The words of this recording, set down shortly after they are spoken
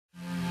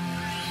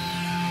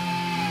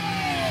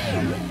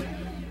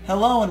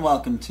Hello and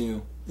welcome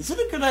to Is It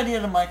a Good Idea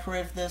to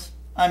Microwave This?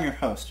 I'm your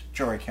host,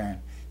 Jory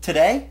Caron.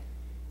 Today,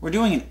 we're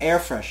doing an air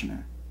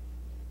freshener.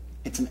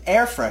 It's an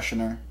air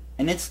freshener,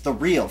 and it's the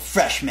real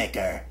fresh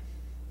maker.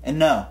 And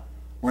no,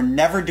 we're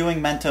never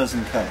doing Mentos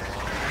and Coke.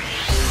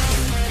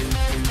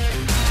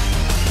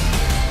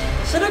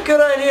 Is it a good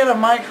idea to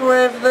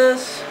microwave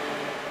this?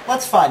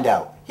 Let's find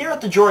out. Here at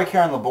the Jory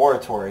Caron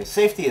Laboratory,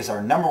 safety is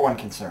our #1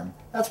 concern.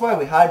 That's why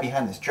we hide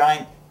behind this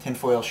giant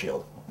tinfoil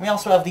shield. We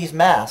also have these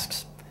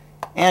masks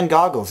and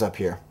goggles up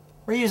here.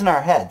 We're using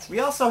our heads. We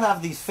also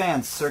have these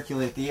fans to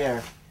circulate the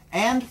air.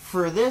 And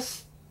for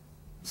this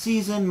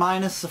season,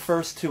 minus the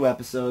first 2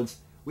 episodes,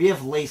 we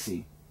have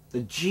Lacey, the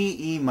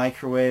GE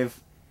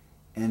microwave,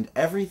 and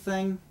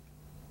everything.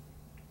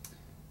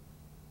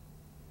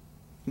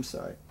 I'm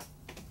sorry.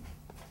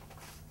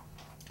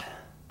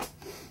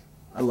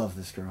 I love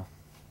this girl.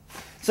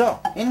 So,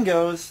 in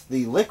goes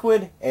the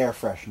liquid air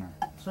freshener.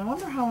 So I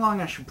wonder how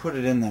long I should put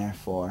it in there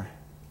for.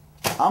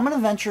 I'm going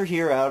to venture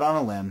here out on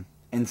a limb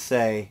and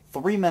say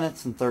 3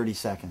 minutes and 30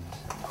 seconds.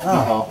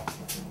 Uh-oh.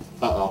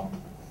 Uh-oh.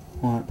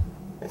 What?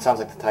 It sounds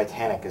like the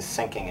Titanic is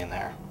sinking in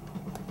there.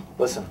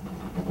 Listen.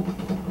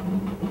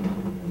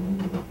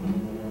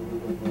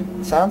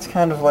 It sounds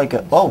kind of like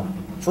a... Oh,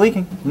 it's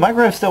leaking. The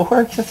microwave still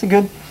works. That's a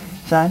good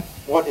sign.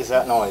 What is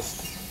that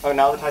noise? Oh,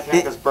 now the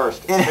Titanic has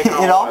burst.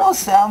 It almost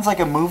sounds like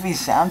a movie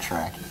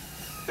soundtrack.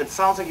 It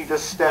sounds like you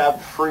just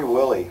stabbed Free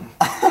Willy.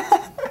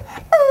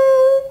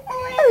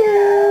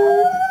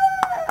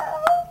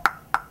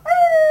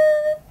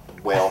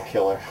 Whale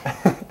killer.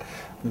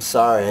 I'm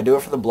sorry. I do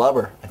it for the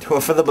blubber. I do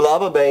it for the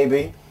blubber,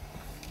 baby.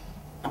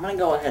 I'm going to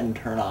go ahead and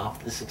turn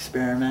off this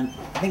experiment.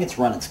 I think it's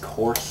run its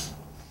course.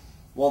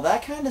 Well,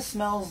 that kind of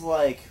smells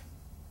like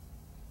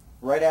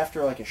right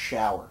after like a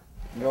shower.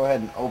 Go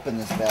ahead and open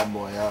this bad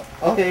boy up.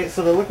 Okay,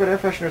 so the liquid air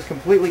freshener is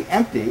completely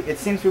empty. It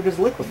seems to have just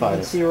liquefied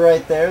it. See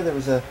right there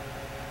was a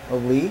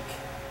leak.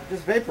 It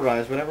just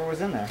vaporized whatever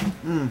was in there.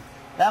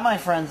 That, my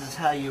friends, is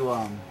how you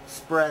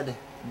spread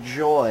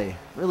joy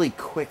really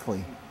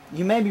quickly.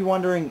 You may be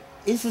wondering,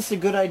 is this a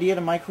good idea to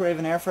microwave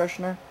an air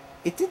freshener?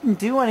 It didn't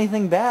do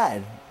anything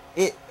bad.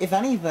 If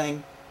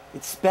anything,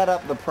 it sped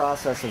up the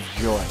process of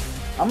joy.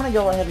 I'm going to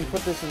go ahead and put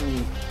this in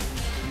the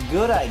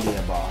good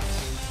idea box.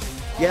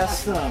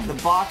 Yes, the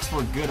box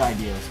where good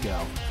ideas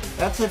go.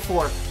 That's it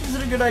for Is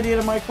It a Good Idea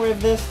to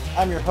Microwave This?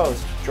 I'm your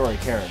host, Jory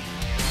Caron.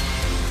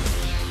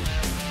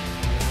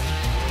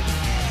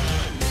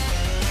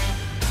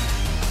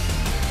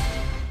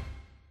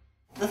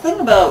 The thing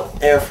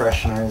about air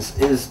fresheners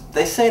is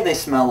they say they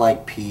smell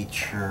like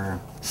peach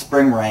or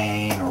spring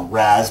rain or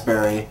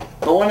raspberry,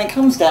 but when it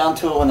comes down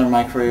to it when they're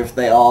microwaved,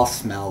 they all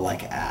smell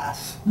like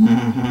ass.